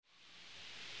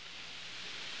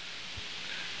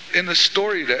in the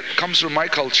story that comes from my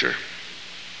culture.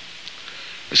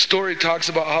 The story talks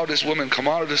about how this woman come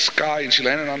out of the sky and she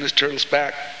landed on this turtle's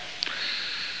back.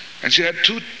 And she had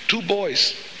two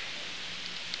boys.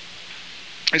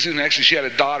 Actually, she had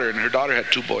a daughter, and her daughter had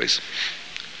two boys.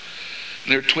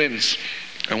 And they're twins.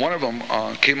 And one of them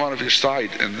came out of her side,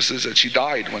 and this is that she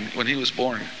died when he was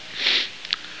born.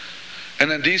 And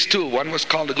then these two, one was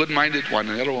called the good-minded one,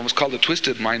 and the other one was called the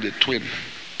twisted-minded twin.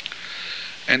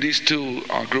 And these two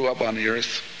grew up on the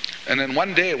earth. And then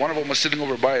one day, one of them was sitting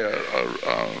over by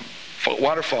a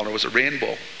waterfall. There was a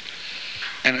rainbow.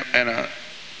 And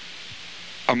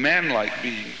a man-like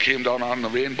being came down on the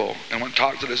rainbow and went and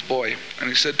talked to this boy. And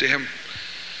he said to him,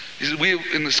 he said, we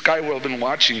in the sky world have been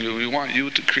watching you. We want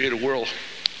you to create a world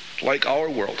like our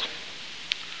world.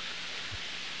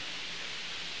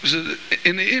 He said,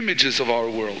 in the images of our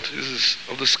world, this is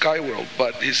of the sky world.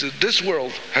 But he said, this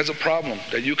world has a problem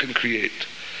that you can create.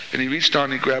 And he reached down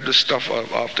and he grabbed this stuff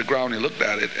off the ground. He looked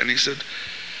at it and he said,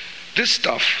 this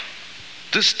stuff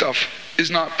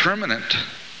is not permanent.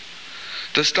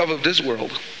 The stuff of this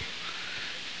world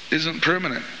isn't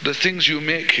permanent. The things you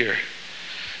make here,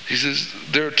 he says,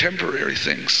 they're temporary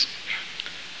things.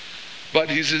 But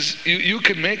he says, you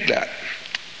can make that.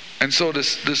 And so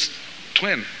this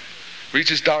twin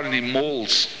reaches down and he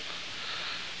molds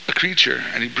a creature,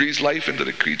 and he breathes life into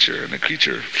the creature, and the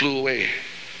creature flew away.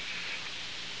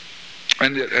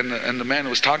 And the man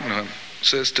who was talking to him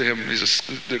says to him,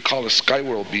 they're called the sky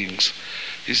world beings.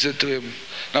 He said to him,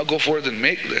 now go forth and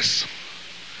make this.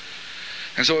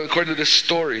 And so according to this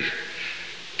story,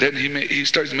 then he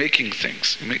starts making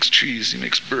things. He makes trees, he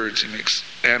makes birds, he makes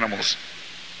animals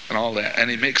and all that. And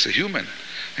he makes a human.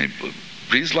 And he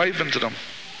breathes life into them.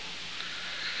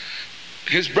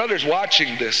 His brother's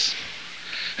watching this.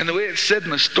 And the way it's said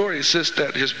in the story, it says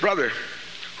that his brother,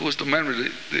 who was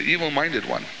the evil-minded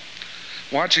one,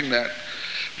 watching that,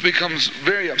 becomes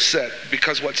very upset,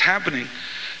 because what's happening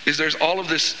is there's all of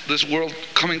this world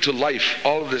coming to life,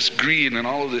 all of this green and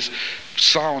all of this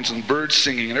sounds and birds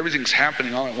singing, and everything's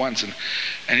happening all at once,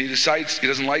 and he decides he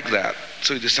doesn't like that,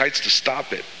 so he decides to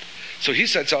stop it. So he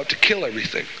sets out to kill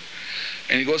everything,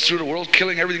 and he goes through the world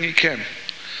killing everything he can.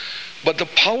 But the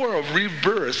power of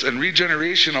rebirth and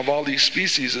regeneration of all these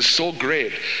species is so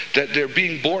great that they're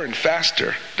being born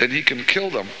faster than he can kill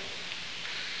them.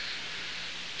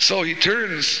 So he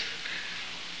turns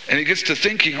and he gets to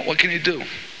thinking, what can he do?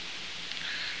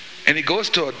 And he goes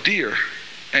to a deer,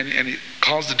 and he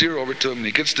calls the deer over to him, and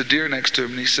he gets the deer next to him,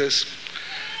 and he says,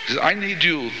 I need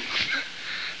you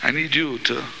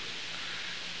to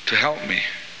help me.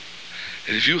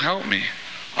 And if you help me,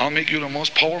 I'll make you the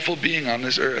most powerful being on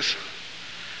this earth.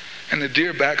 And the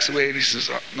deer backs away, and he says,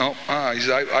 no, he says,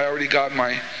 I already got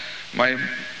my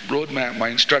roadmap, my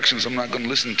instructions, I'm not going to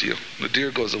listen to you. The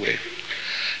deer goes away.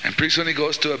 And pretty soon he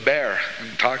goes to a bear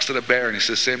and talks to the bear, and he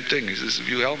says the same thing. He says, if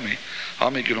you help me,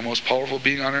 I'll make you the most powerful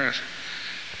being on earth.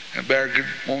 And bear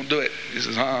won't do it. He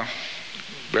says,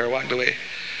 Bear walked away.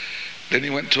 Then he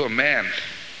went to a man.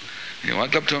 He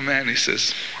walked up to a man, and he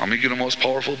says, I'll make you the most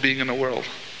powerful being in the world.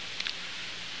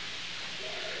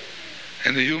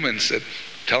 And the human said,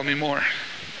 tell me more.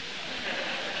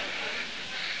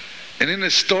 And in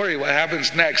this story, what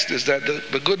happens next is that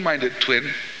the good-minded twin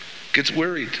gets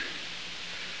worried.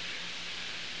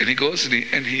 And he goes and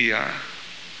he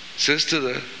says to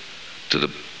the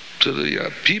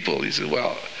people, he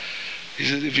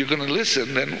said, if you're going to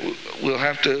listen, then we'll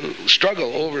have to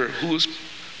struggle over who's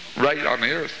right on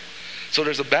the earth. So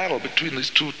there's a battle between these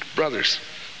two brothers.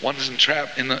 One is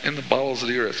entrapped in the bowels of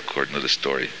the earth, according to the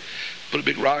story. Put a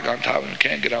big rock on top of him,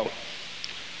 can't get out.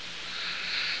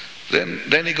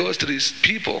 Then he goes to these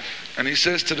people, and he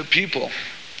says to the people,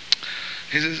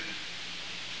 he says,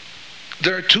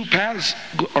 there are two paths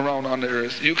around on the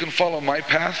earth. You can follow my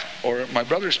path or my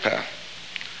brother's path.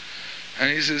 And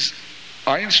he says,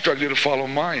 I instruct you to follow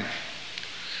mine.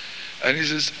 And he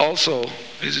says,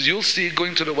 you'll see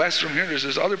going to the west from here, there's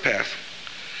this other path.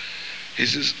 He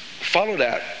says, follow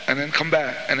that and then come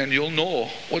back, and then you'll know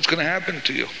what's going to happen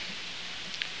to you.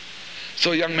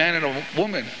 So a young man and a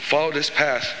woman follow this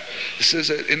path. It says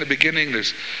that in the beginning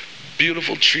there's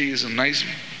beautiful trees and nice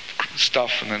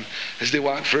stuff, and then as they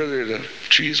walk further, the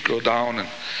trees grow down, and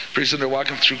pretty soon they're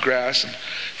walking through grass, and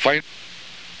finally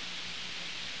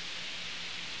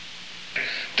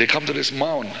they come to this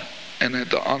mound, and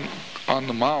on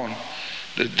the mound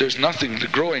there's nothing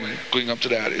growing going up to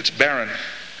that. It's barren.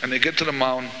 And they get to the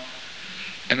mound,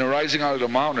 and arising out of the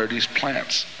mound are these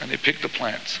plants, and they pick the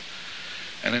plants,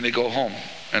 and then they go home.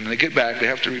 And when they get back, they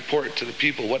have to report to the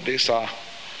people what they saw.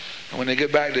 And when they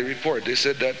get back, they report. They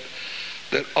said that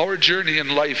our journey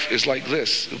in life is like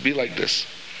this. It'll be like this.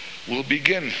 will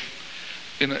begin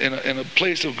in a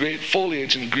place of great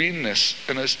foliage and greenness,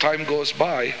 and as time goes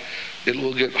by, it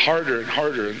will get harder and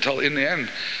harder until in the end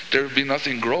there will be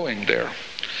nothing growing there.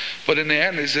 But in the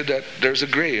end, he said that there's a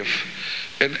grave,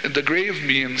 and the grave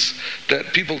means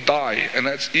that people die, and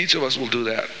that's each of us will do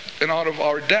that. And out of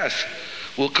our death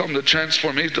will come the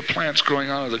transformation, the plants growing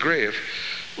out of the grave.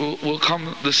 Will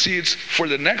come the seeds for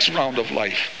the next round of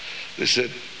life. They said,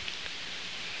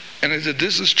 and they said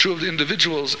this is true of the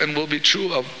individuals and will be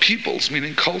true of peoples,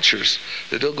 meaning cultures,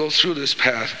 that they'll go through this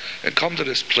path and come to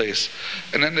this place.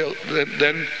 And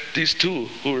then these two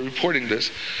who were reporting this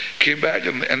came back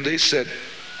and they said,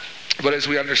 but as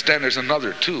we understand, there's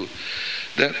another too,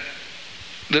 that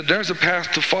there's a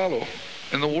path to follow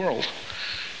in the world.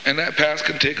 And that path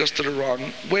can take us to the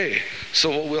wrong way. So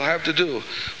what we'll have to do,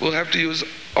 we'll have to use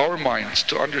our minds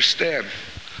to understand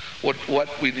what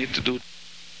we need to do.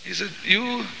 He said,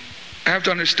 you have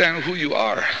to understand who you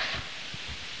are.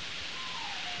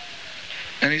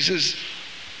 And he says,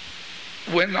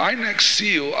 when I next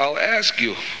see you, I'll ask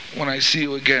you, when I see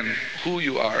you again, who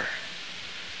you are.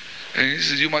 And he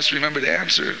says, you must remember the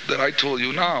answer that I told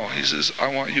you now. He says, I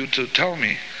want you to tell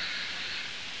me.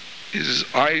 He says,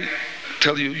 I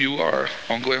tell you, you are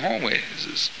ongoing home way. He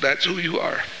says, that's who you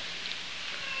are.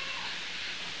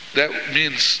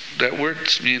 That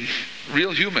words mean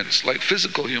real humans, like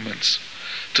physical humans,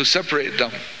 to separate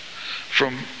them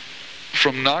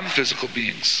from non-physical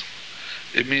beings.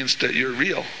 It means that you're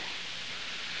real.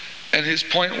 And his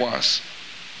point was,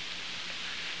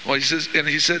 well, he says, and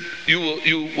he said,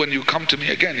 you when you come to me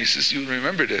again, he says, you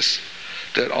remember this,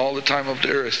 that all the time of the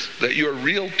earth, that you're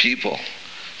real people,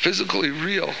 physically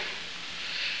real.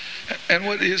 And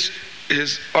what his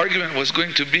argument was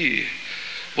going to be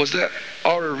was that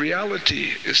our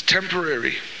reality is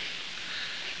temporary.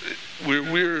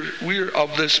 We're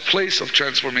of this place of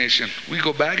transformation. We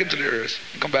go back into the earth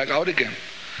and come back out again.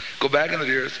 Go back into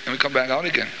the earth and we come back out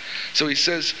again. So he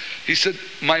said,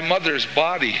 my mother's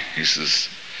body, he says,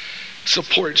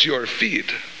 supports your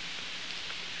feet.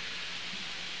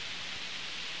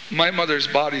 My mother's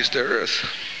body is the earth.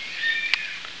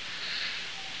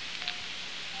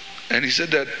 And he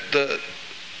said that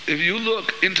if you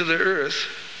look into the earth,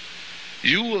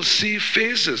 you will see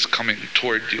faces coming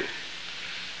toward you.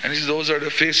 And he says those are the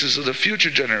faces of the future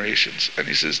generations. And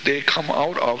he says they come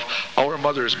out of our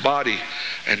mother's body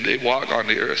and they walk on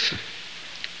the earth.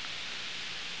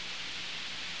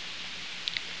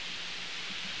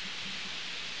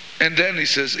 And then he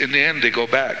says in the end they go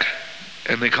back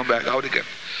and they come back out again.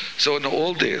 So in the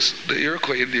old days, the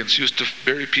Iroquois Indians used to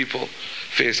bury people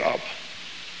face up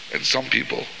and some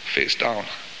people face down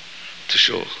to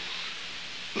show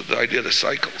the idea of the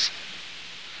cycles.